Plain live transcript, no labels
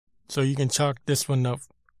So you can chalk this one up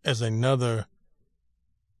as another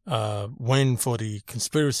win for the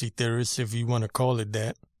conspiracy theorists, if you want to call it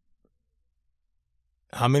that.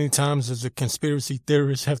 How many times does a conspiracy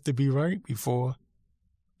theorist have to be right before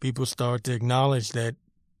people start to acknowledge that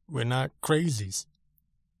we're not crazies?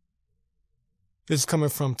 This is coming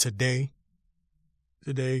from today.com.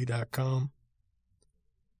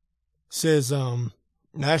 Says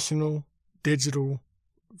National Digital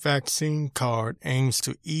Vaccine Card aims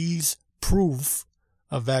to ease proof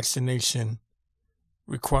of vaccination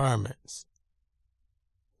requirements.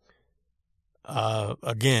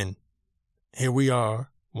 Again, here we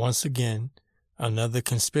are, once again, another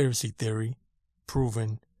conspiracy theory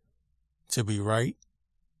proven to be right.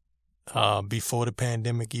 Before the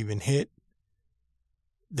pandemic even hit,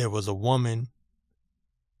 there was a woman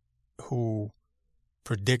who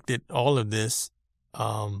predicted all of this.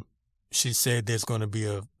 She said there's going to be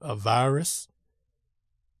a virus.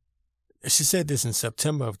 She said this in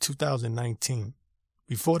September of 2019,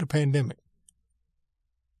 before the pandemic.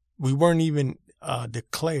 We weren't even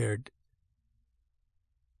declared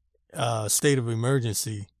state of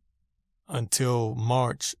emergency until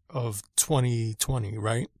March of 2020,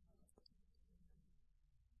 right?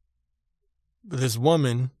 But this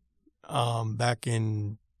woman, back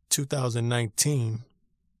in 2019,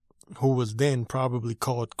 who was then probably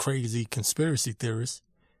called crazy conspiracy theorist,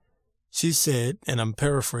 she said, and I'm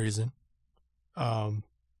paraphrasing,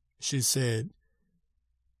 she said,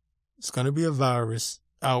 it's going to be a virus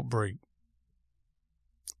outbreak.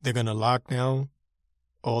 They're going to lock down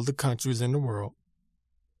all the countries in the world,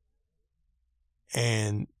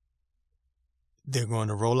 and they're going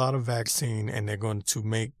to roll out a vaccine, and they're going to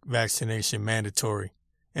make vaccination mandatory,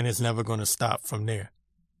 and it's never going to stop from there.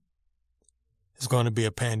 It's going to be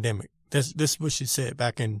a pandemic. This is what she said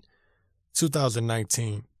back in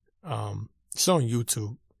 2019. It's on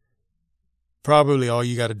YouTube. Probably all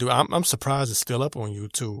you got to do. I'm surprised it's still up on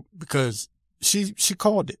YouTube, because she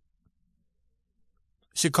called it.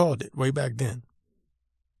 She called it way back then.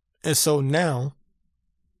 And so now,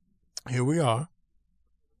 here we are,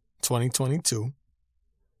 2022.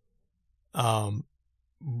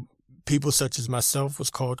 People such as myself was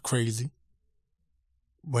called crazy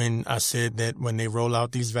when I said that when they roll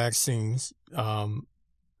out these vaccines, when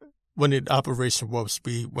the Operation Warp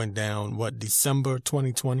Speed went down, December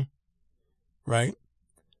 2020, right?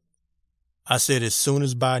 I said as soon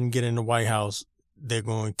as Biden get in the White House, they're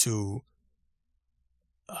going to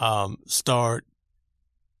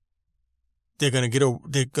they're going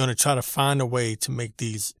to try to find a way to make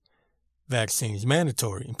these vaccines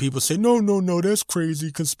mandatory. And people say, no, that's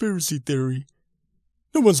crazy, conspiracy theory.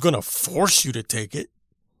 No one's going to force you to take it.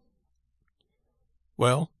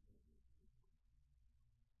 Well,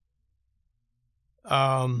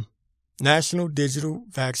 National Digital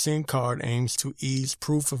Vaccine Card aims to ease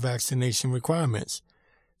proof of vaccination requirements.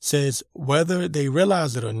 Says whether they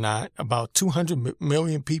realize it or not, about 200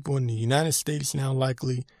 million people in the United States now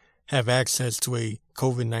likely have access to a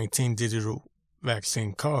COVID-19 digital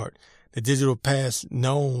vaccine card. The digital pass,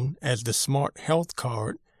 known as the Smart Health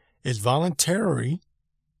Card, is voluntary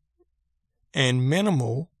and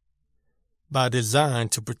minimal by design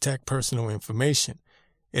to protect personal information.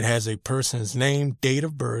 It has a person's name, date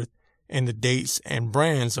of birth, and the dates and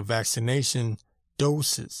brands of vaccination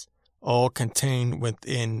doses, all contained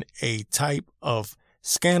within a type of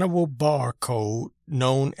scannable barcode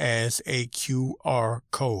known as a QR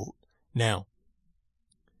code. Now,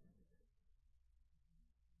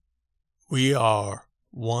 we are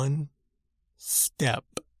one step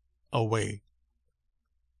away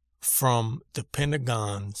from the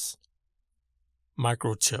Pentagon's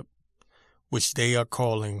microchip, which they are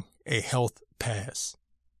calling a health pass.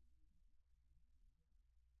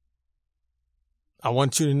 I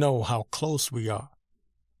want you to know how close we are.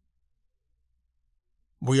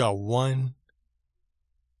 We are one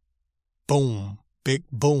boom, big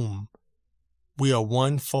boom. We are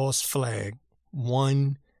one false flag,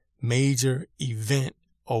 one major event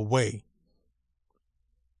away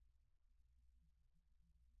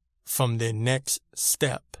from the next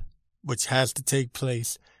step, which has to take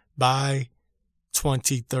place by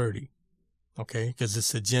 2030. Okay, because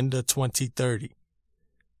it's Agenda 2030.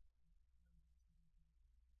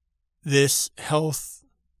 This health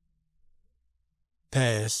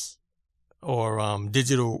pass or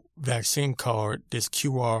digital vaccine card, this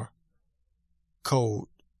QR code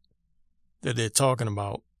that they're talking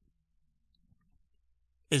about,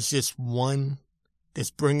 is just it's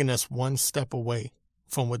bringing us one step away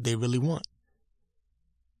from what they really want.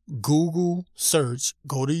 Google search,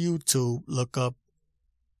 go to YouTube, look up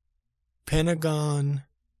Pentagon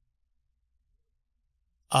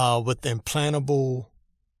with implantable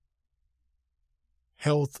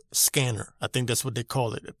health scanner. I think that's what they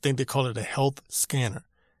call it. I think they call it a health scanner.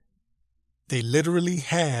 They literally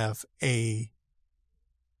have a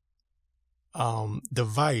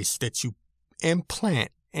device that you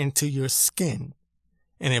implant into your skin,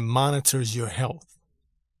 and it monitors your health,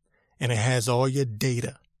 and it has all your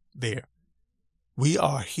data there. We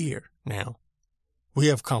are here now. We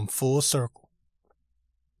have come full circle.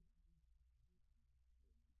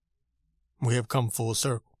 We have come full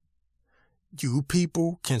circle. You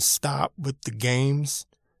people can stop with the games.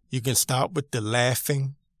 You can stop with the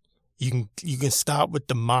laughing. You can stop with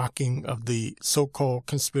the mocking of the so-called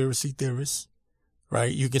conspiracy theorists,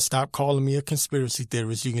 right? You can stop calling me a conspiracy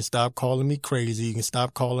theorist. You can stop calling me crazy. You can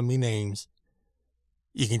stop calling me names.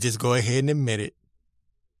 You can just go ahead and admit it.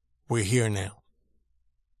 We're here now.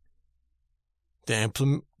 The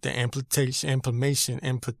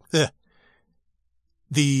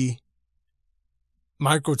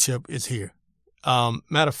microchip is here.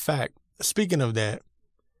 Matter of fact, speaking of that,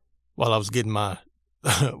 while I was getting my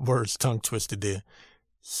words tongue twisted there,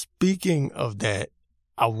 speaking of that,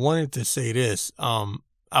 I wanted to say this.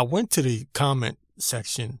 I went to the comment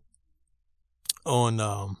section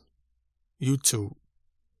on YouTube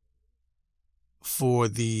for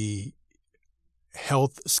the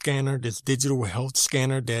health scanner, this digital health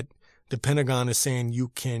scanner that the Pentagon is saying you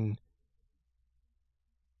can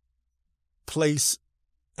place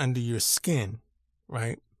under your skin,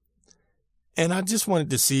 right? And I just wanted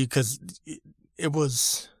to see, because it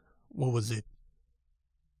was, what was it?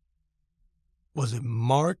 Was it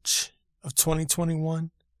March of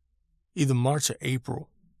 2021? Either March or April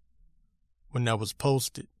when that was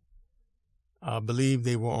posted. I believe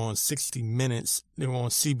they were on 60 Minutes. They were on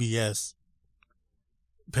CBS.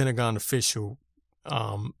 Pentagon official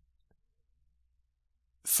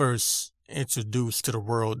first introduced to the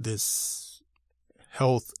world this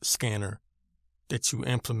health scanner that you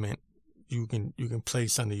implement, you can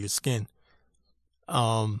place under your skin.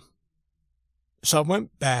 So I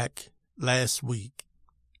went back last week,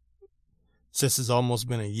 since it's almost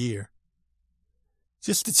been a year,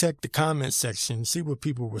 just to check the comment section, see what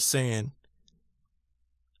people were saying.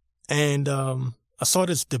 And I saw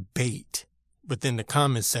this debate within the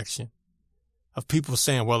comment section of people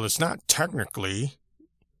saying, well, it's not technically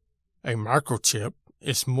a microchip.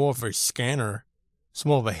 It's more of a scanner. It's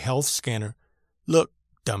more of a health scanner. Look,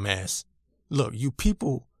 dumbass. Look, you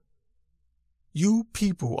people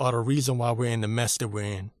are the reason why we're in the mess that we're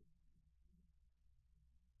in.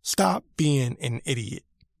 Stop being an idiot.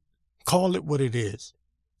 Call it what it is.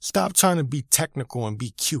 Stop trying to be technical and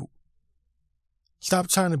be cute. Stop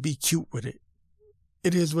trying to be cute with it.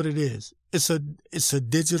 It is what it is. It's a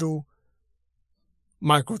digital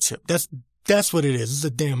microchip. That's what it is. It's a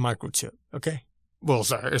damn microchip. Okay. Well,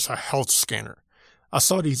 it's a health scanner. I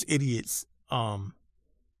saw these idiots. Man,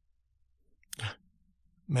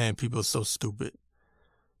 people are so stupid.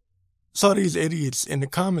 Saw these idiots in the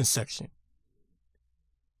comment section.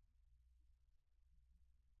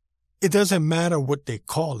 It doesn't matter what they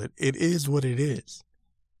call it. It is what it is.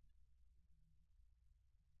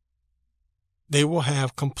 They will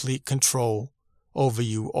have complete control over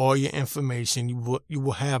you, all your information. You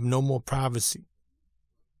will have no more privacy.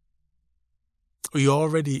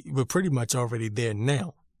 We're pretty much already there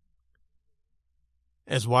now.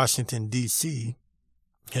 As Washington, D.C.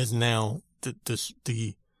 has now,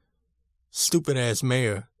 the stupid ass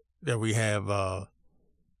mayor that we have,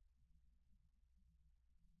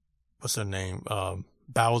 what's her name?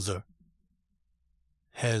 Bowser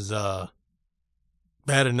has,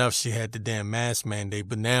 bad enough she had the damn mask mandate,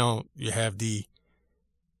 but now you have the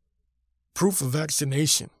proof of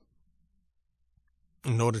vaccination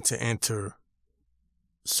in order to enter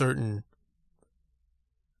certain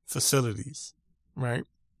facilities, right?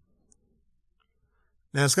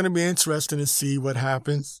 Now it's going to be interesting to see what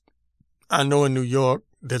happens. I know in New York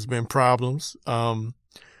there's been problems.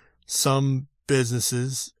 Some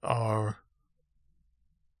businesses are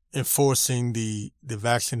enforcing the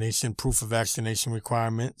vaccination, proof of vaccination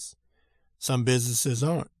requirements. Some businesses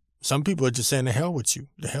aren't. Some people are just saying the hell with you,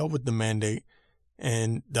 the hell with the mandate.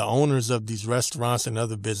 And the owners of these restaurants and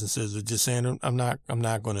other businesses are just saying, I'm not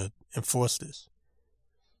going to enforce this.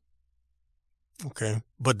 Okay.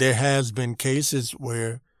 But there has been cases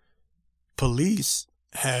where police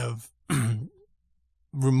have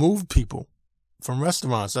removed people from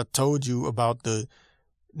restaurants. I told you about the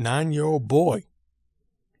 9-year-old boy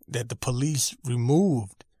that the police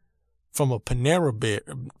removed from a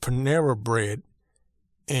Panera Bread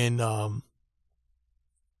in,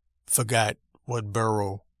 forgot what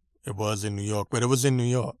borough it was in New York, but it was in New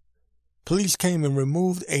York. Police came and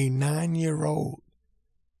removed a 9-year-old.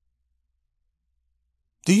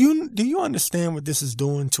 Do you understand what this is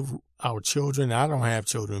doing to our children? I don't have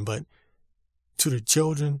children, but to the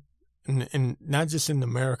children, and not just in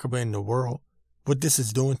America, but in the world, what this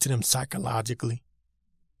is doing to them psychologically?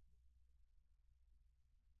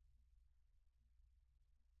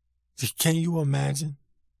 Can you imagine?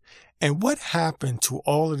 And what happened to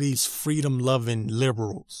all of these freedom-loving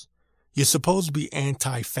liberals? You're supposed to be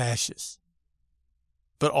anti-fascist,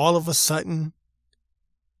 but all of a sudden,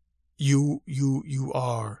 you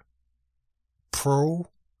are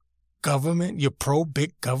pro-government. You're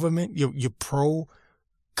pro-big government. You're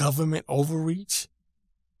pro-government overreach.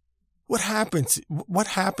 What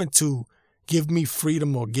happened to give me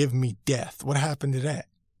freedom or give me death? What happened to that?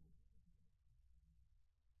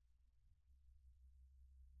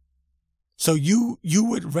 So you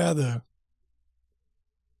would rather,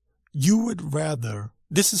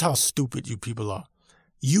 this is how stupid you people are.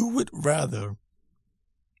 You would rather,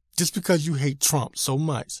 just because you hate Trump so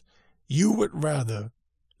much, you would rather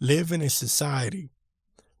live in a society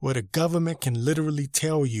where the government can literally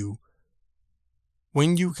tell you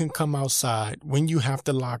when you can come outside, when you have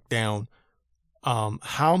to lock down,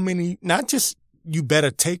 how many, not just you better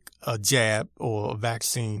take a jab or a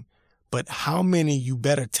vaccine, but how many you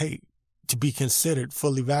better take to be considered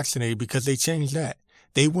fully vaccinated, because they changed that.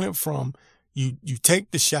 They went from you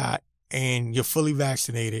take the shot and you're fully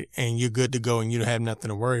vaccinated and you're good to go and you don't have nothing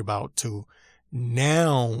to worry about, to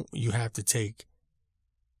now you have to take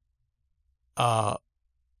the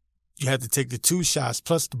 2 shots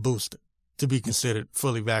plus the booster to be considered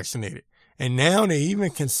fully vaccinated. And now they're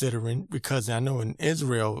even considering, because I know in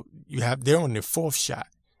Israel they're on their 4th shot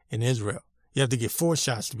in Israel. You have to get 4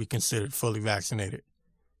 shots to be considered fully vaccinated.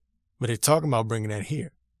 But they're talking about bringing that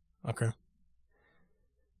here. Okay.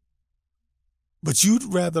 But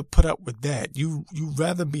you'd rather put up with that. You'd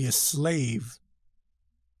rather be a slave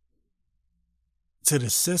to the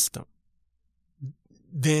system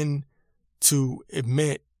than to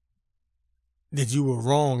admit that you were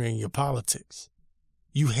wrong in your politics.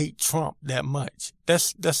 You hate Trump that much.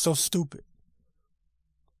 That's so stupid.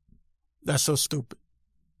 That's so stupid.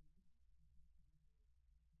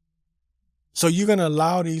 So you're going to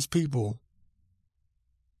allow these people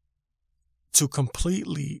to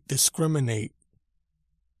completely discriminate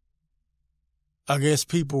against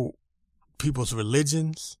people's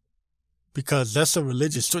religions, because that's a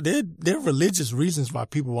religious, there are religious reasons why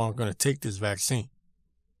people aren't going to take this vaccine.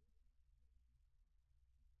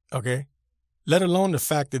 Okay? Let alone the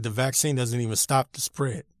fact that the vaccine doesn't even stop the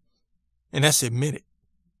spread. And that's admitted.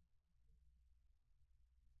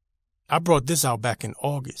 I brought this out back in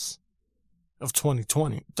August of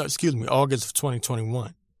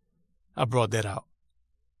 2021. I brought that out.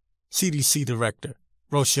 CDC Director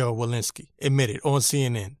Rochelle Walensky admitted on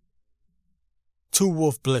CNN. 2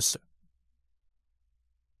 Wolf Blitzer.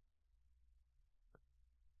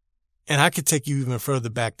 And I could take you even further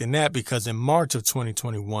back than that, because in March of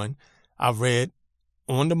 2021, I read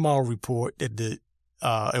on the Mueller report that it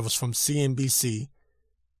was from CNBC,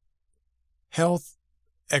 health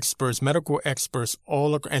experts, medical experts,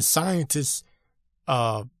 and scientists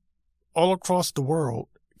all across the world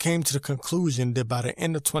came to the conclusion that by the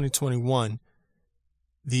end of 2021,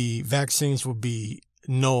 the vaccines will be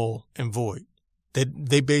null and void. That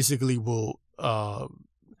they basically will, what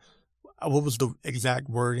was the exact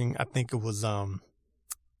wording? I think it was, I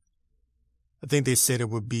think they said it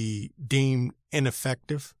would be deemed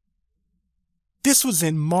ineffective. This was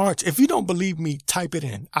in March. If you don't believe me, type it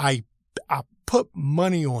in. I put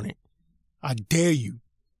money on it. I dare you.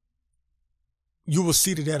 You will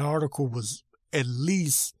see that article was at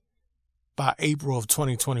least by April of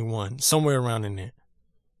 2021, somewhere around in there.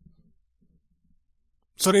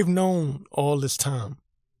 So they've known all this time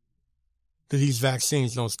that these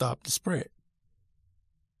vaccines don't stop the spread.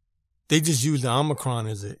 They just use the Omicron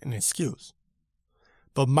as an excuse.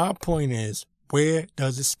 But my point is, where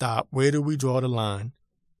does it stop? Where do we draw the line?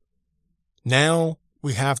 Now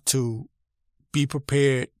we have to be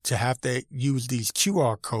prepared to have to use these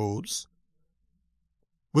QR codes.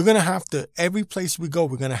 We're going to have to, every place we go,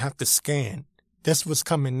 we're going to have to scan. That's what's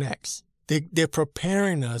coming next. They're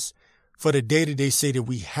preparing us for the day that they say that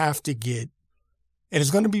we have to get, and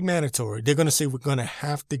it's going to be mandatory. They're going to say we're going to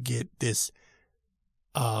have to get this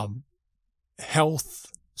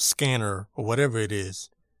health scanner or whatever it is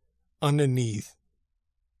underneath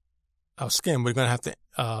our skin. We're going to have to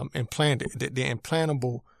implant it, the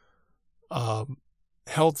implantable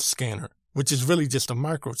health scanner, which is really just a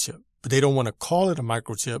microchip. But they don't want to call it a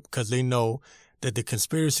microchip because they know that the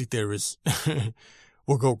conspiracy theorists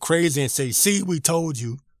will go crazy and say, see, we told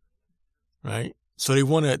you. right? So they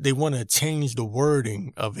want to change the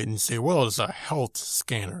wording of it and say, well, it's a health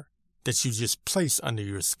scanner that you just place under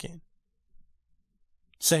your skin.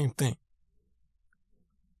 Same thing.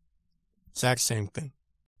 Exact same thing.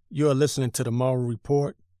 You are listening to the Morrow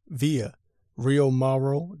Report via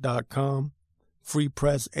RealMorrow.com. Free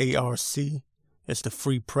Press ARC. It's the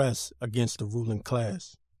free press against the ruling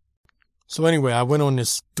class. So anyway, I went on this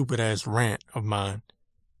stupid ass rant of mine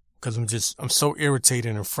because I'm so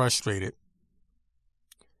irritated and frustrated.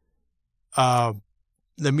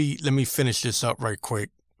 Let me finish this up right quick.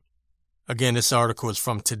 Again, this article is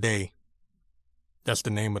from Today. That's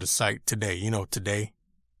the name of the site, Today. You know, Today.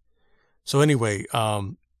 So anyway,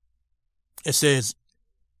 it says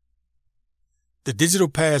the digital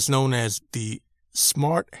pass known as the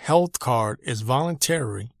Smart Health Card is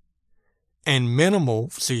voluntary and minimal.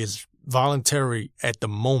 See, it's voluntary at the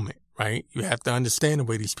moment, right? You have to understand the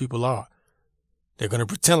way these people are. They're going to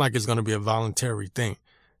pretend like it's going to be a voluntary thing.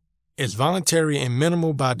 It's voluntary and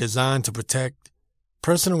minimal by design to protect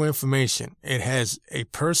personal information. It has a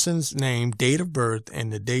person's name, date of birth,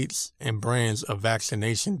 and the dates and brands of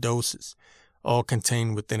vaccination doses, all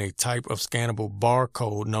contained within a type of scannable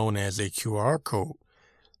barcode known as a QR code.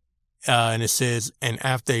 And it says, and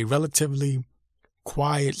after a relatively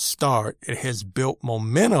quiet start, it has built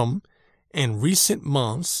momentum in recent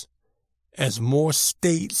months as more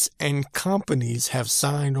states and companies have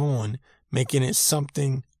signed on, making it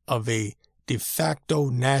something of a de facto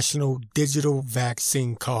national digital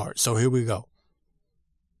vaccine card. So here we go.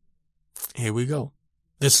 Here we go.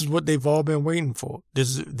 This is what they've all been waiting for.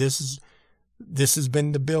 This has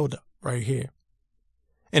been the buildup right here.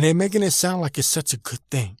 And they're making it sound like it's such a good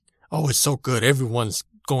thing. Oh, it's so good. Everyone's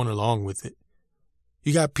going along with it.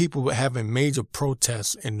 You got people having major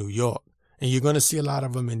protests in New York, and you're going to see a lot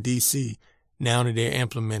of them in D.C. now that they're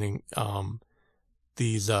implementing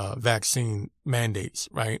these vaccine mandates,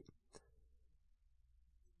 right?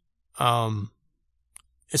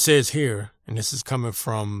 It says here, and this is coming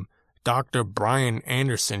from Dr. Brian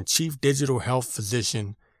Anderson, Chief Digital Health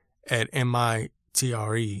Physician at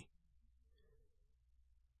MITRE.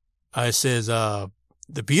 It says,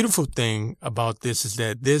 the beautiful thing about this is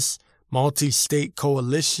that this multi-state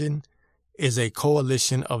coalition is a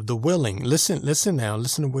coalition of the willing. Listen now,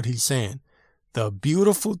 listen to what he's saying. The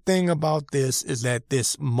beautiful thing about this is that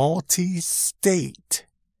this multi-state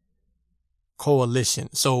coalition.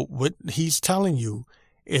 So what he's telling you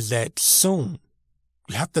is that soon,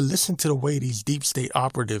 you have to listen to the way these deep state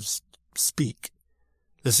operatives speak.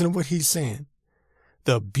 Listen to what he's saying.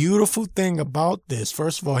 The beautiful thing about this,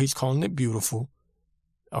 first of all, he's calling it beautiful.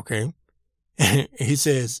 Okay. He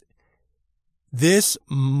says, this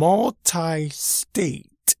multi-state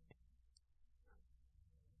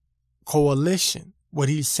coalition, what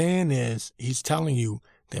he's saying is, he's telling you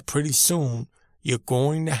that pretty soon you're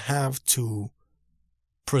going to have to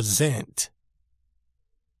present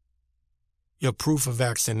your proof of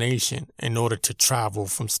vaccination in order to travel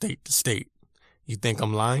from state to state. You think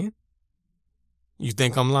I'm lying? You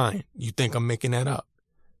think I'm lying? You think I'm making that up?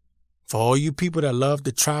 For all you people that love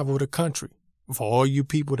to travel the country, for all you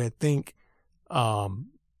people that think,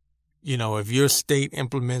 if your state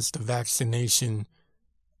implements the vaccination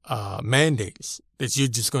mandates, that you're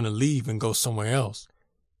just going to leave and go somewhere else,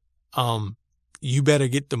 you better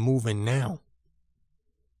get to moving now.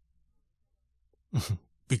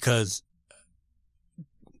 Because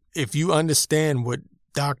if you understand what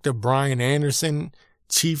Dr. Brian Anderson,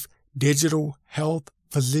 Chief Digital Health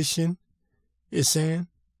Physician, is saying,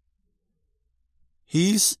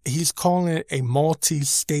 he's calling it a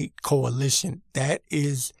multi-state coalition. That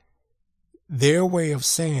is their way of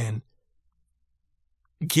saying,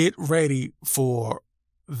 get ready for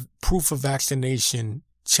proof of vaccination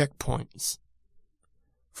checkpoints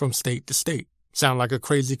from state to state. Sound like a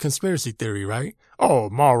crazy conspiracy theory, right? Oh,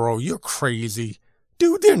 Morrow, you're crazy.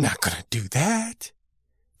 Dude, they're not going to do that.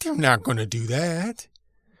 They're not going to do that.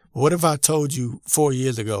 What if I told you 4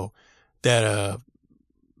 years ago that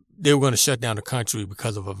they were going to shut down the country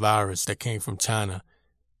because of a virus that came from China,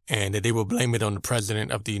 and that they would blame it on the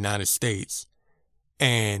president of the United States?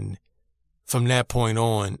 And from that point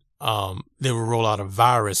on, they will roll out a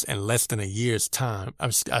virus in less than a year's time.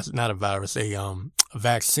 Not a virus, a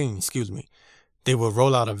vaccine, excuse me. They will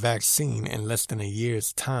roll out a vaccine in less than a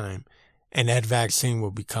year's time, and that vaccine will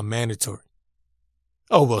become mandatory.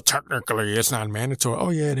 Oh, well, technically it's not mandatory. Oh,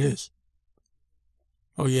 yeah, it is.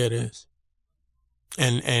 Oh, yeah, it is.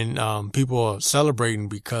 And people are celebrating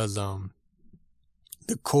because the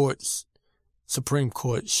Supreme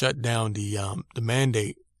Court shut down the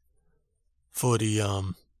mandate for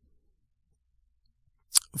the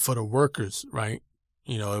workers, right?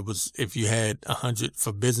 You know, it was if you had 100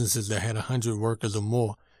 for businesses that had 100 workers or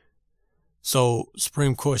more. So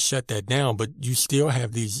Supreme Court shut that down, but you still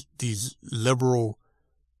have these liberal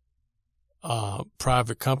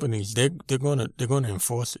private companies. They're gonna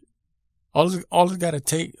enforce it. All it's gonna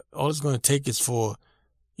take is for,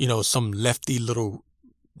 you know, some lefty little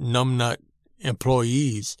numbnut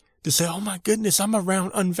employees to say, "Oh my goodness, I'm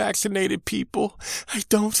around unvaccinated people. I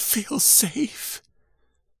don't feel safe.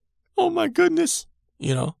 Oh my goodness."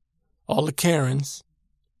 You know, all the Karens,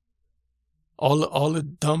 all the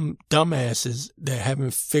dumbasses that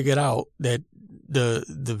haven't figured out that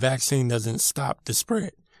the vaccine doesn't stop the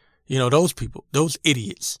spread. You know, those people, those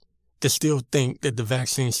idiots that still think that the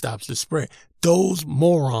vaccine stops the spread. Those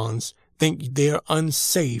morons think they're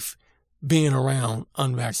unsafe being around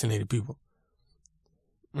unvaccinated people.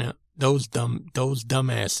 Yeah, those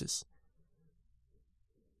dumbasses.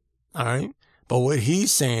 All right. But what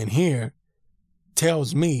he's saying here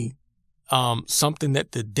tells me something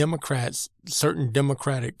that the Democrats, certain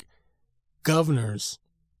Democratic governors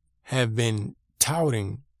have been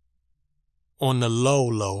touting on the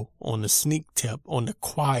low, on the sneak tip, on the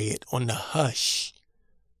quiet, on the hush,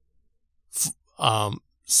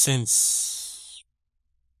 since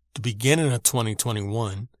the beginning of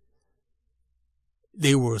 2021.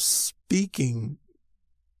 They were speaking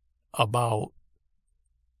about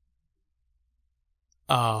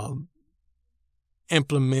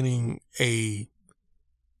implementing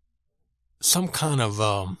some kind of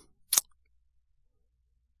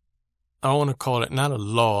I don't want to call it, not a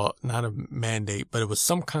law, not a mandate, but it was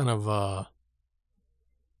some kind of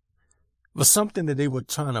was something that they were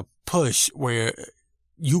trying to push where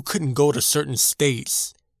you couldn't go to certain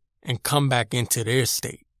states and come back into their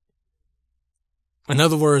state. In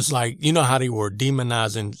other words, like, you know how they were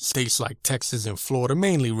demonizing states like Texas and Florida,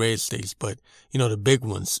 mainly red states, but, you know, the big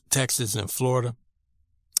ones, Texas and Florida.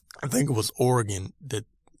 I think it was Oregon that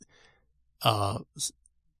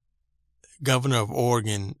governor of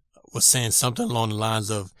Oregon was saying something along the lines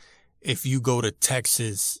of, if you go to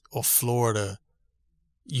Texas or Florida,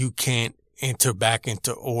 you can't enter back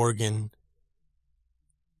into Oregon.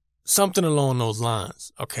 Something along those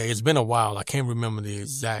lines. Okay, it's been a while. I can't remember the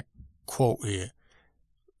exact quote here.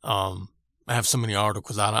 I have so many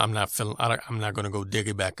articles. I'm not going to go dig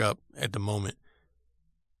it back up at the moment.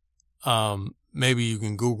 Maybe you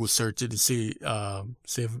can Google search it to see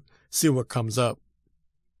what comes up.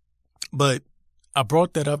 But I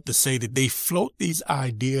brought that up to say that they float these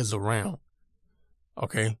ideas around.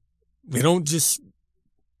 Okay. They don't just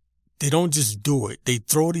do it. They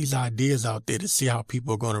throw these ideas out there to see how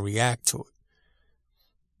people are going to react to it.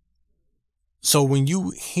 So when you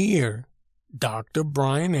hear Dr.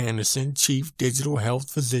 Brian Anderson, Chief Digital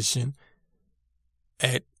Health Physician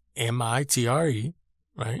at MITRE,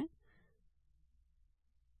 right?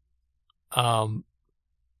 And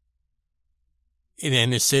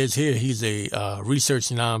it says here he's a research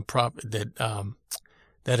nonprofit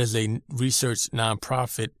that is a research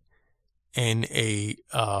nonprofit and a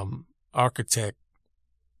architect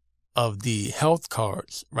of the health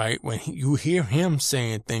cards, right? When you hear him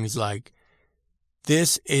saying things like,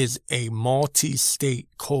 this is a multi-state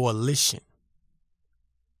coalition,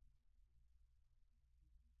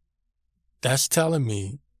 that's telling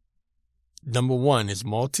me, number one, it's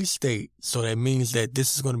multi-state, so that means that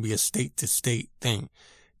this is going to be a state-to-state thing.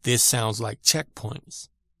 This sounds like checkpoints.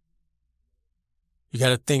 You got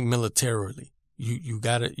to think militarily. You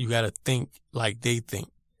got to think like they think.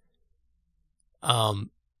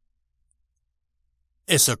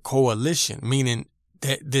 It's a coalition, meaning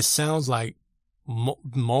that this sounds like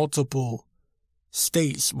multiple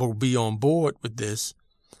states will be on board with this,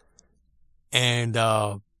 and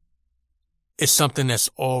it's something that's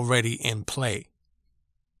already in play.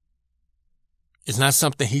 It's not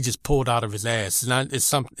something he just pulled out of his ass.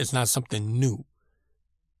 It's not something new.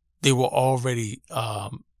 They were already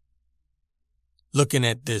looking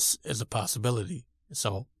at this as a possibility.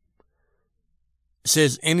 So it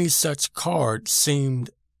says any such card seemed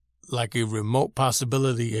like a remote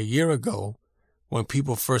possibility a year ago when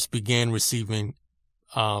people first began receiving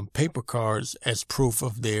paper cards as proof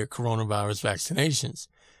of their coronavirus vaccinations.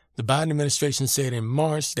 The Biden administration said in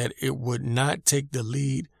March that it would not take the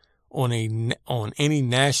lead on any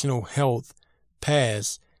national health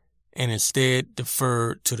pass and instead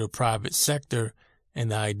defer to the private sector,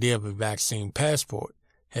 and the idea of a vaccine passport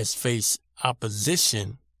has faced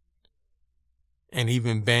opposition and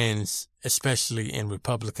even bans, especially in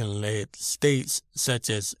Republican-led states such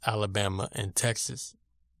as Alabama and Texas.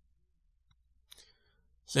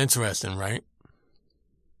 It's interesting, right?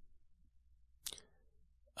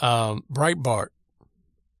 Breitbart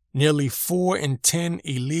nearly 4 in 10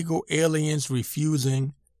 illegal aliens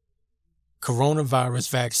refusing coronavirus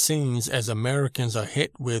vaccines as Americans are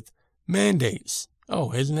hit with mandates.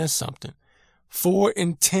 Oh, isn't that something? 4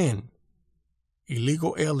 in 10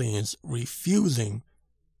 illegal aliens refusing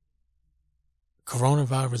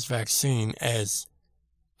coronavirus vaccine as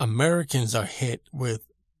Americans are hit with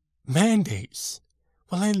mandates.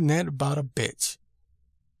 Well, ain't that about a bitch?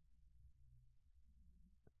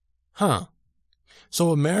 Huh.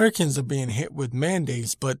 So Americans are being hit with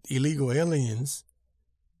mandates, but illegal aliens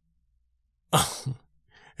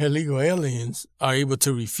are able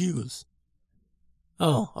to refuse.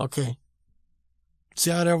 Oh, okay. See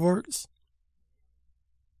how that works?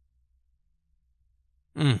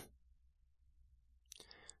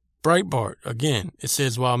 Breitbart, again, it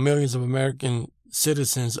says while millions of American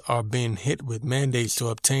citizens are being hit with mandates to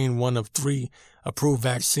obtain one of 3 approved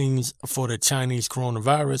vaccines for the Chinese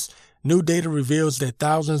coronavirus, new data reveals that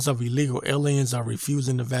thousands of illegal aliens are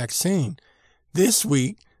refusing the vaccine. This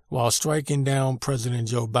week, while striking down President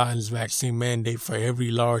Joe Biden's vaccine mandate for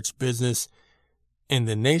every large business in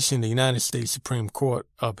the nation, the United States Supreme Court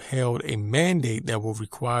upheld a mandate that will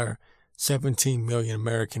require 17 million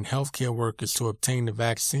American healthcare workers to obtain the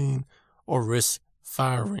vaccine or risk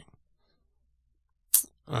firing.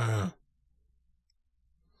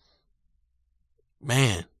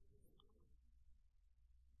 Man.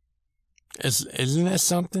 Isn't that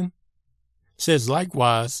something? It says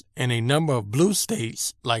likewise, in a number of blue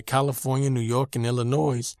states like California, New York, and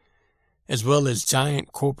Illinois, as well as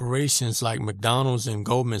giant corporations like McDonald's and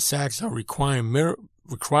Goldman Sachs are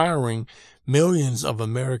requiring millions of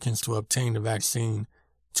Americans to obtain the vaccine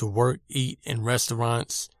to work, eat in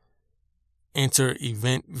restaurants, enter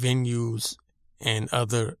event venues, and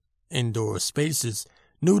other indoor spaces.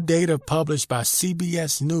 New data published by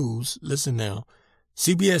CBS News, listen now,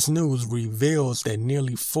 CBS News reveals that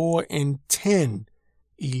nearly 4 in 10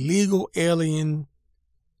 illegal aliens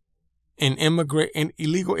in immigration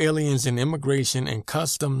and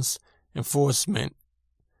customs enforcement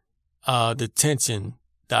detention,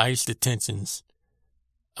 the ICE detentions,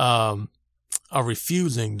 are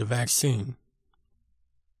refusing the vaccine.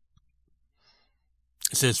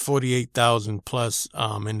 It says 48,000 plus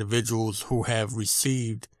individuals who have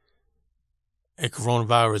received a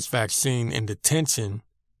coronavirus vaccine in detention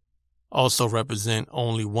also represent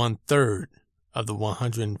only 1/3 of the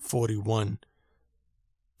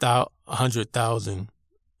 100,000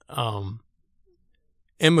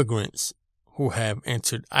 immigrants who have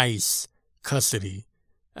entered ICE custody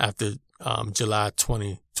after July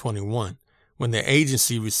 2021, when the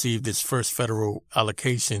agency received its first federal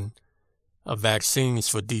allocation of vaccines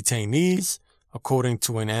for detainees, according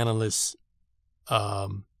to an analyst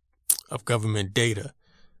of government data.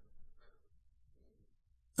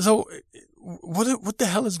 So, what the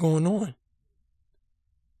hell is going on?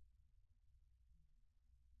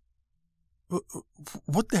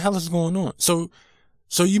 What the hell is going on? So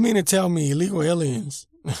you mean to tell me illegal aliens,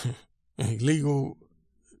 illegal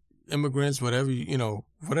immigrants, whatever,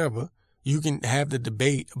 whatever, you can have the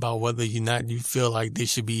debate about whether you feel like they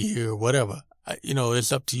should be here or whatever.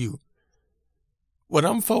 It's up to you. What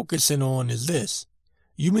I'm focusing on is this.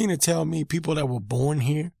 You mean to tell me people that were born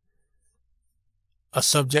here are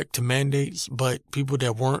subject to mandates, but people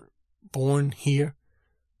that weren't born here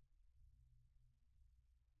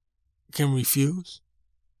can refuse?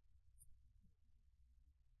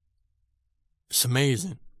 It's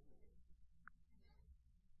amazing.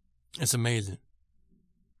 It's amazing.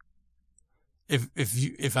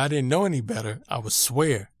 If I didn't know any better, I would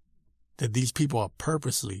swear that these people are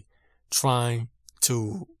purposely trying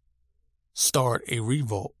to start a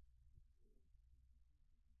revolt.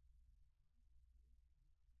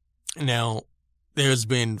 Now, there's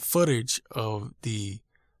been footage of the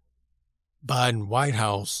Biden White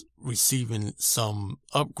House receiving some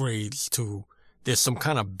upgrades to, there's some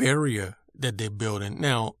kind of barrier that they're building.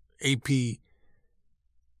 Now, AP,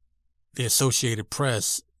 the Associated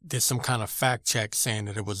Press, there's some kind of fact check saying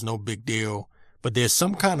that it was no big deal, but there's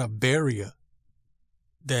some kind of barrier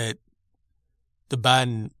that the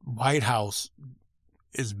Biden White House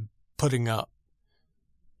is putting up.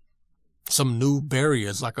 Some new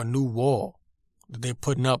barriers, like a new wall that they're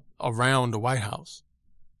putting up around the White House,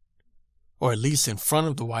 or at least in front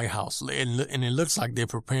of the White House. And it looks like they're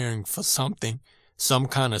preparing for something, some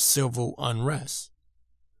kind of civil unrest.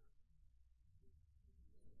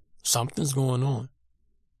 Something's going on.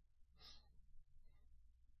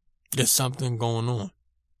 There's something going on.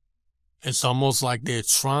 It's almost like they're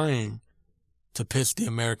trying to piss the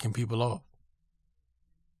American people off.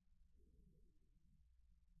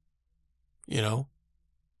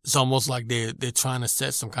 It's almost like they're trying to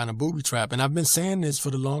set some kind of booby trap. And I've been saying this for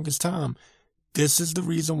the longest time. This is the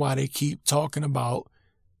reason why they keep talking about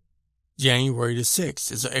January the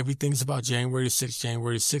 6th. Everything's about January the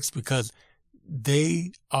 6th, because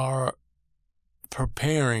they are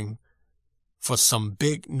preparing for some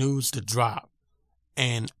big news to drop.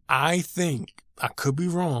 And I think, I could be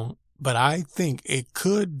wrong, but I think it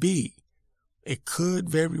could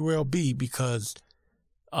very well be, because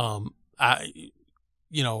I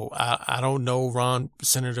don't know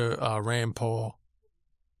Senator Rand Paul.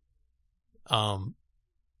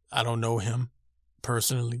 I don't know him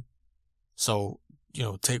personally. So,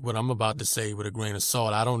 take what I'm about to say with a grain of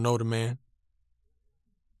salt. I don't know the man.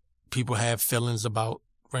 People have feelings about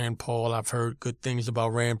Rand Paul. I've heard good things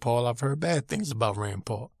about Rand Paul. I've heard bad things about Rand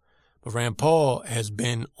Paul. But Rand Paul has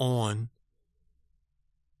been on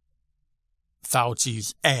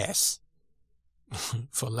Fauci's ass,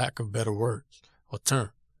 for lack of better words or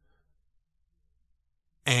term.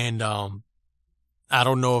 And I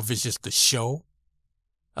don't know if it's just a show.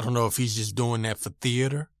 I don't know if he's just doing that for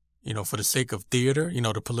theater, for the sake of theater,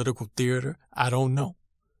 the political theater. I don't know.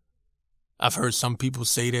 I've heard some people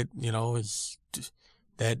say that, it's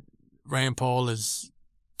that Rand Paul is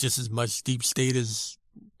just as much deep state as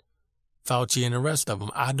Fauci and the rest of them.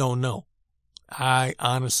 I don't know. I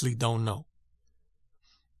honestly don't know.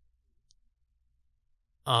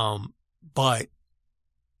 But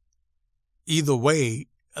either way,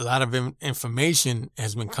 a lot of information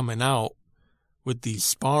has been coming out with these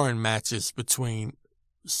sparring matches between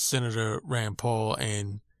Senator Rand Paul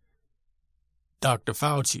and Dr.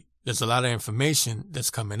 Fauci. There's a lot of information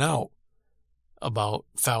that's coming out about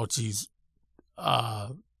Fauci's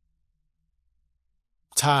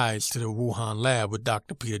ties to the Wuhan lab with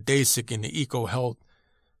Dr. Peter Daszak and the EcoHealth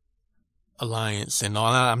Alliance and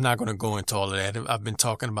all. I'm not going to go into all of that. I've been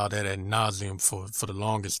talking about that ad nauseum for the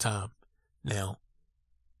longest time now.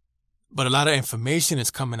 But a lot of information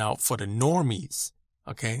is coming out for the normies,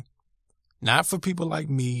 okay? Not for people like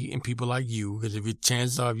me and people like you, because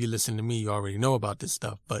chances are if you listen to me, you already know about this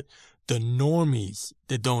stuff. But the normies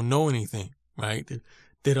that don't know anything, right?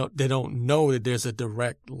 They don't know that there's a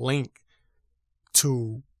direct link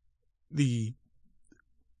to the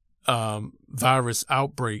virus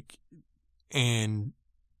outbreak and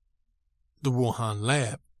the Wuhan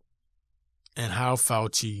lab, and how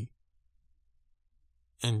Fauci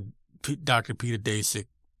and Dr. Peter Daszak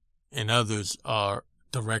and others are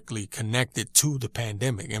directly connected to the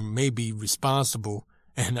pandemic and may be responsible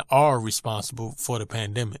and are responsible for the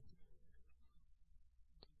pandemic.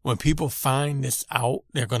 When people find this out,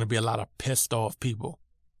 there are going to be a lot of pissed off people.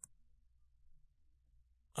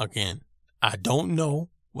 Again, I don't know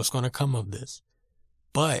what's going to come of this,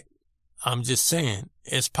 but I'm just saying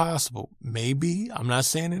it's possible. Maybe, I'm not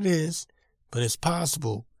saying it is, but it's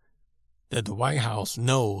possible that the White House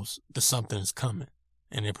knows that something is coming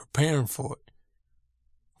and they're preparing for it.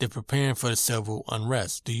 They're preparing for the civil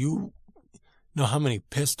unrest. Do you know how many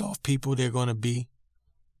pissed off people they're going to be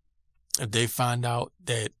if they find out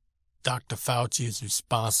that Dr. Fauci is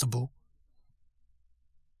responsible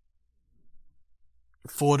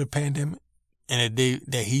for the pandemic and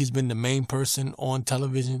that he's been the main person on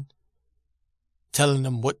television telling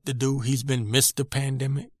them what to do? He's been Mr.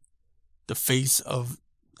 Pandemic, the face of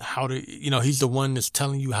how to, he's the one that's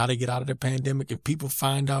telling you how to get out of the pandemic. If people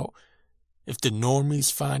find out, if the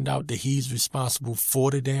normies find out that he's responsible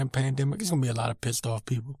for the damn pandemic, there's going to be a lot of pissed off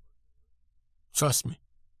people. Trust me.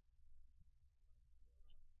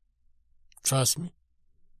 Trust me.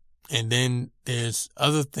 And then there's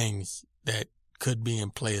other things that could be in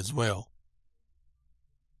play as well.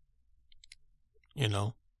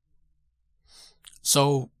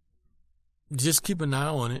 So just keep an eye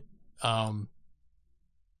on it.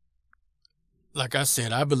 Like I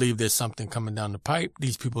said, I believe there's something coming down the pipe.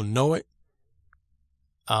 These people know it.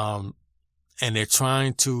 And they're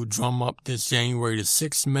trying to drum up this January the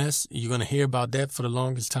 6th mess. You're going to hear about that for the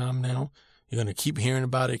longest time now. You're going to keep hearing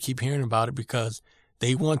about it because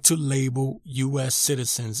they want to label U.S.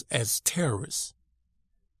 citizens as terrorists.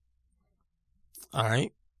 All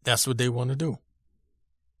right? That's what they want to do.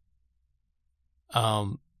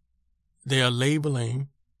 They are labeling,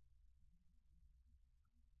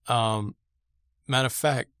 matter of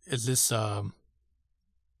fact, is this,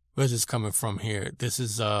 where's this coming from here? This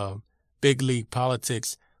is Big League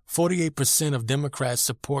Politics. 48% of Democrats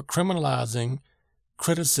support criminalizing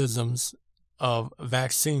criticisms of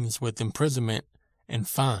vaccines with imprisonment and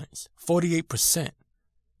fines. 48%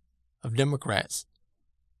 of Democrats.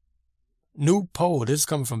 New poll, this is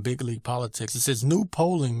coming from Big League Politics. It says new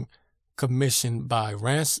polling commissioned by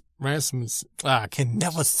Rasmussen. I can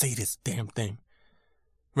never say this damn thing.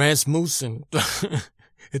 Rasmussen,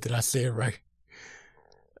 did I say it right?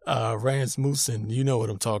 Rasmussen, you know what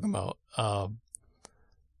I'm talking about,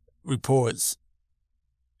 reports.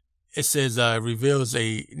 It says, reveals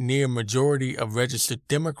a near majority of registered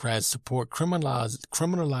Democrats support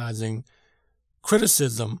criminalizing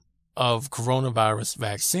criticism of coronavirus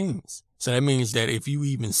vaccines. So that means that if you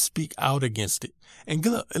even speak out against it, and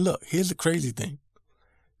look, here's the crazy thing.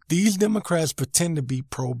 These Democrats pretend to be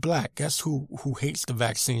pro-black. Guess who hates the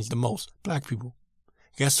vaccines the most? Black people.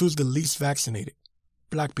 Guess who's the least vaccinated?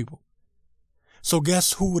 Black people. So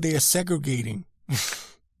guess who they are segregating?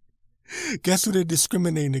 Guess who they're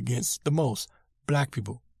discriminating against the most? Black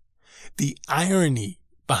people. The irony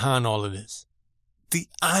behind all of this. The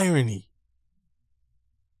irony.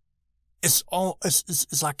 It's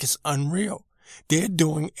like it's unreal. They're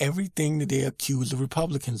doing everything that they accuse the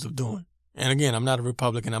Republicans of doing. And again, I'm not a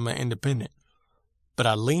Republican, I'm an independent. But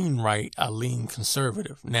I lean right, I lean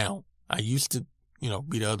conservative. Now, I used to,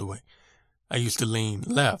 be the other way. I used to lean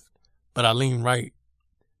left, but I lean right.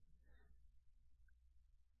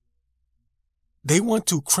 They want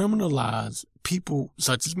to criminalize people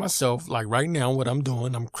such as myself, like right now, what I'm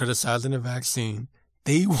doing, I'm criticizing the vaccine.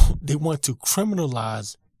 They want to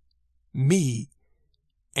criminalize me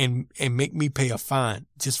and make me pay a fine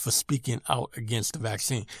just for speaking out against the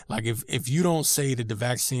vaccine. Like if you don't say that the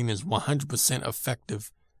vaccine is 100%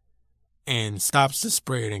 effective and stops the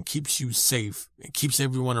spread and keeps you safe and keeps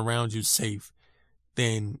everyone around you safe,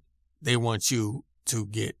 then they want you to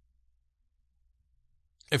get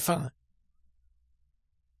a fine.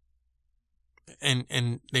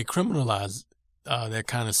 And they criminalize that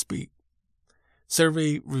kind of speak.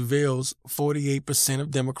 Survey reveals 48%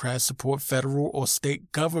 of Democrats support federal or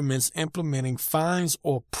state governments implementing fines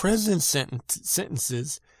or prison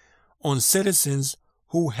sentences on citizens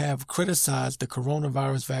who have criticized the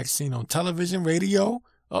coronavirus vaccine on television, radio,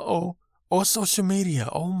 or social media.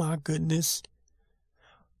 Oh my goodness.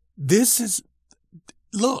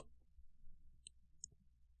 Look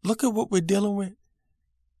at what we're dealing with.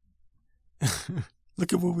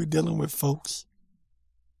 Look at what we're dealing with, folks.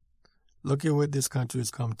 Look at what this country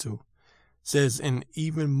has come to. It says in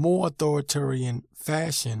even more authoritarian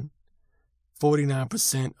fashion,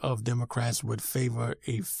 49% of Democrats would favor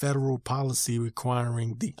a federal policy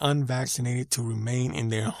requiring the unvaccinated to remain in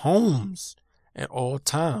their homes at all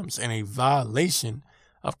times, and a violation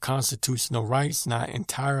of constitutional rights not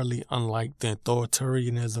entirely unlike the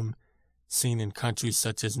authoritarianism seen in countries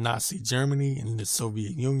such as Nazi Germany and the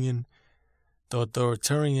Soviet Union. The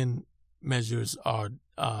authoritarian measures are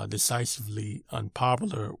decisively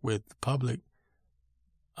unpopular with the public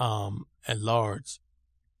at large,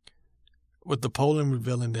 with the polling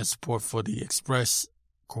revealing that support for the express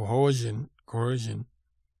coercion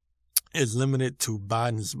is limited to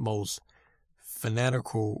Biden's most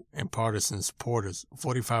fanatical and partisan supporters.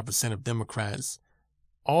 45% of Democrats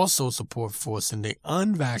also support forcing the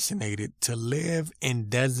unvaccinated to live in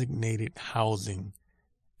designated housing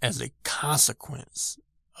as a consequence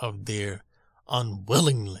of their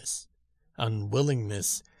unwillingness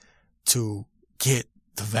to get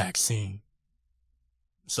the vaccine.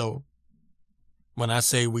 So when I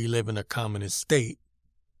say we live in a communist state,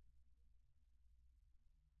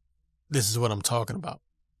 this is what I'm talking about.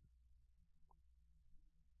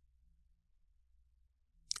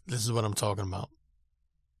 This is what I'm talking about.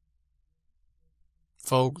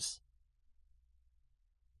 Folks,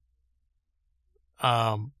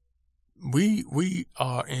 we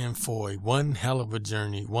are in for one hell of a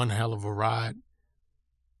journey, one hell of a ride.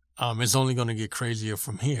 It's only going to get crazier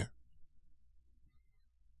from here.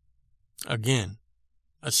 Again,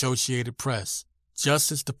 Associated Press,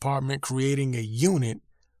 Justice Department creating a unit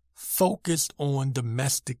focused on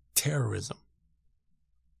domestic terrorism.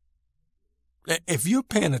 If you're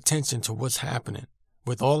paying attention to what's happening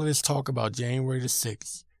with all of this talk about January the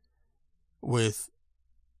 6th, with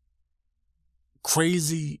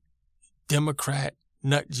crazy Democrat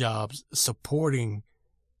nut jobs supporting,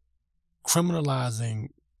 criminalizing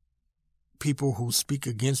people who speak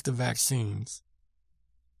against the vaccines,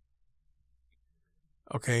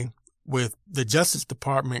 okay, with the Justice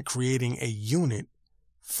Department creating a unit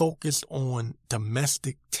focused on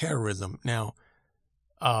domestic terrorism. Now,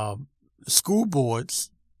 school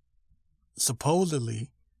boards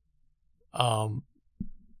supposedly are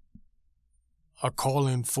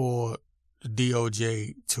calling for the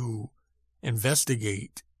DOJ to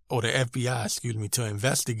investigate, or the FBI, to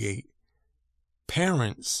investigate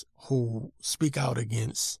parents who speak out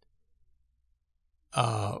against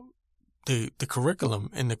the curriculum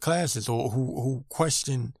in the classes, or who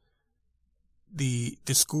question the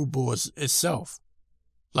school boards itself.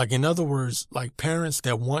 Like, in other words, like parents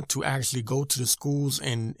that want to actually go to the schools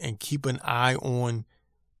and keep an eye on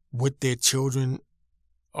what their children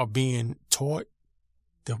are being taught,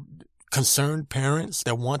 the concerned parents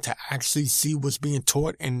that want to actually see what's being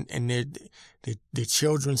taught in their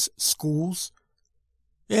children's schools.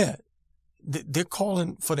 Yeah, they're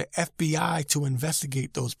calling for the FBI to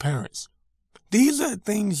investigate those parents. These are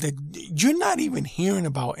things that you're not even hearing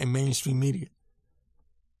about in mainstream media.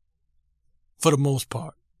 For the most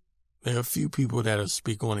part. There are a few people that'll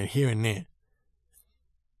speak on it here and there.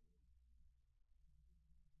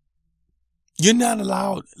 You're not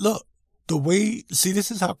allowed. Look, this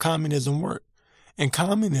is how communism works. In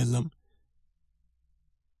communism,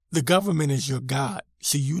 the government is your God.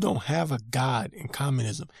 See, you don't have a God in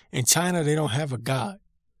communism. In China, they don't have a God.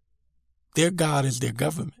 Their God is their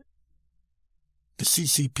government. The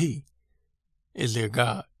CCP is their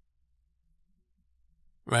God.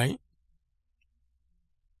 Right?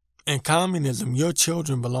 In communism, your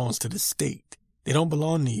children belongs to the state. They don't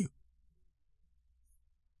belong to you.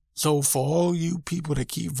 So for all you people that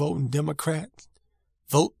keep voting Democrats,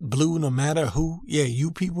 vote blue no matter who, yeah,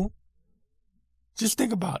 you people, just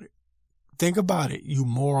think about it. Think about it, you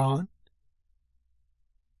moron.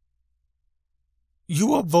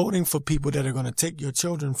 You are voting for people that are going to take your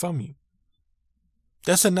children from you.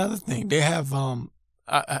 That's another thing. They have,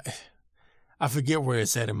 I forget where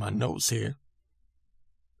it's at in my notes here.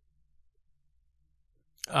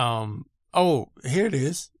 Here it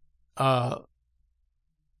is.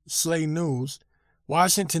 Slay News.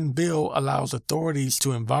 Washington bill allows authorities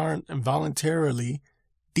to involuntarily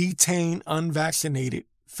detain unvaccinated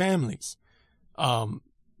families. I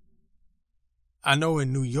know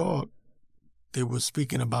in New York, they were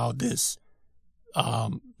speaking about this.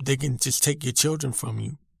 They can just take your children from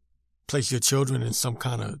you, place your children in some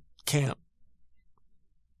kind of camp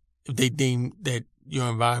if they deem that your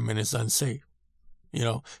environment is unsafe. You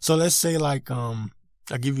know, so let's say like, I'll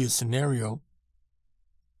give you a scenario.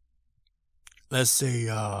 Let's say,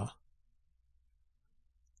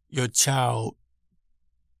 your child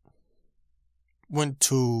went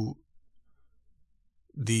to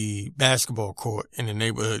the basketball court in the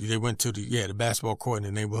neighborhood. They went to the basketball court in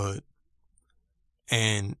the neighborhood.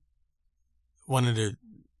 And one of the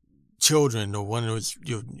children or one of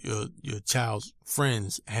your child's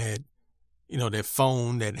friends had, their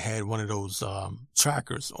phone that had one of those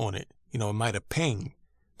trackers on it. It might have pinged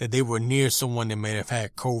that they were near someone that may have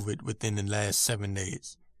had COVID within the last 7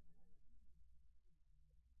 days.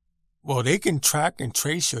 Well, they can track and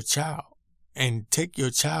trace your child and take your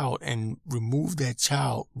child and remove your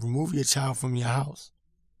child from your house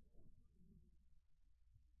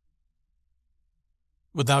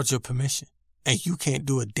without your permission. And you can't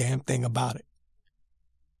do a damn thing about it.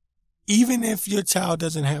 Even if your child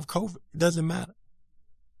doesn't have COVID, it doesn't matter.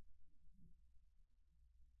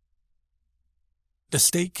 The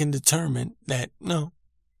state can determine that, no,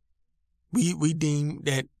 we deem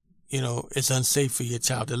that, it's unsafe for your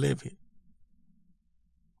child to live here.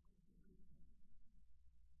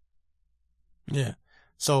 Yeah.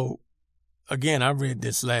 So, again, I read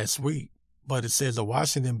this last week, but it says a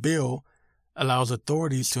Washington bill allows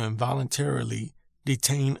authorities to involuntarily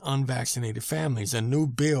detain unvaccinated families. A new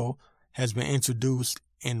bill has been introduced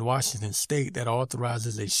in Washington state that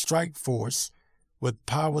authorizes a strike force with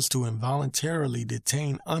powers to involuntarily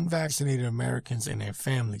detain unvaccinated Americans and their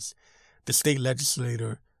families. The state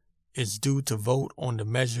legislature is due to vote on the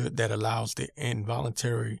measure that allows the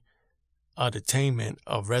involuntary detainment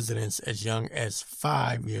of residents as young as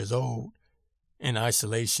 5 years old in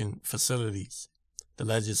isolation facilities. The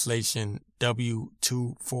legislation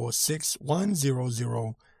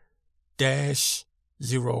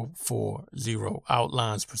W246100-040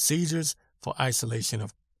 outlines procedures for isolation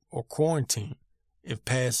or quarantine. If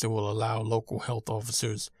passed, it will allow local health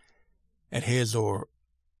officers at his or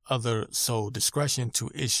other sole discretion to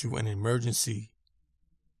issue an emergency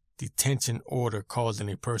detention order causing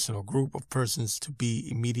a person or group of persons to be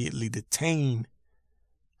immediately detained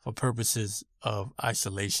for purposes of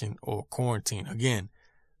isolation or quarantine. Again,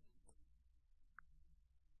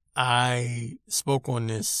 I spoke on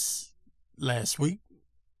this last week,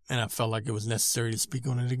 and I felt like it was necessary to speak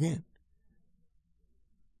on it again.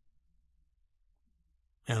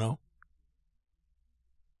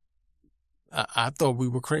 I thought we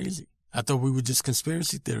were crazy. I thought we were just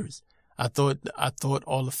conspiracy theorists. I thought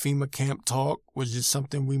all the FEMA camp talk was just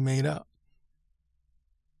something we made up.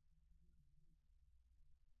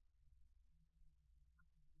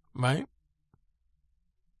 Right?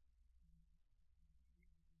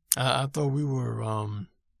 I thought we were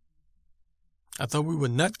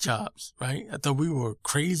nut jobs, right? I thought we were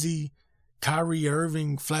crazy Kyrie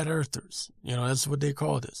Irving flat earthers. You know, that's what they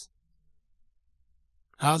call this.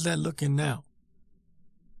 How's that looking now?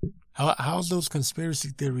 How's those conspiracy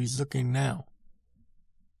theories looking now?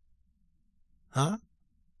 Huh?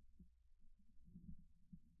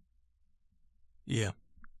 Yeah.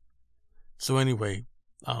 So anyway,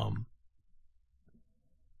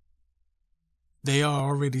 they are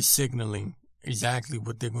already signaling exactly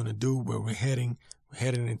what they're going to do, where we're heading. We're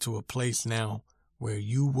heading into a place now where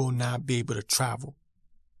you will not be able to travel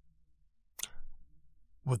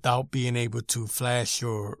without being able to flash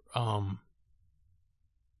your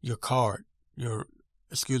card,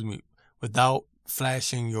 without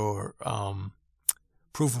flashing your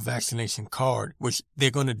proof of vaccination card, which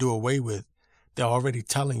they're going to do away with. They're already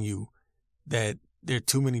telling you that there are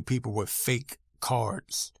too many people with fake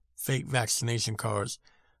cards, fake vaccination cards.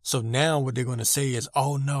 So now what they're going to say is,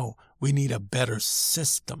 oh no, we need a better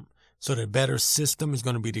system. So the better system is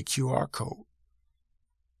going to be the QR code.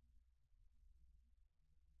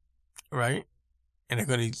 Right? And they're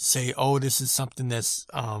going to say, oh, this is something that's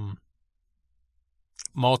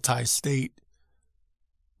multi-state.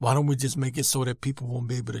 Why don't we just make it so that people won't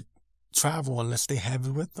be able to travel unless they have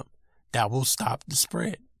it with them? That will stop the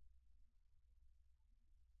spread.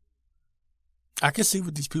 I can see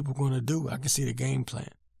what these people are going to do. I can see the game plan.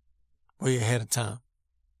 Way ahead of time.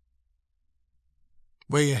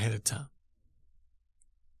 Way ahead of time.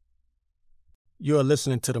 You're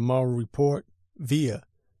listening to the Morrow Report via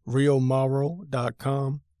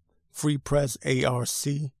realmorrow.com. Free Press ARC.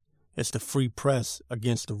 It's the free press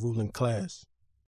against the ruling class.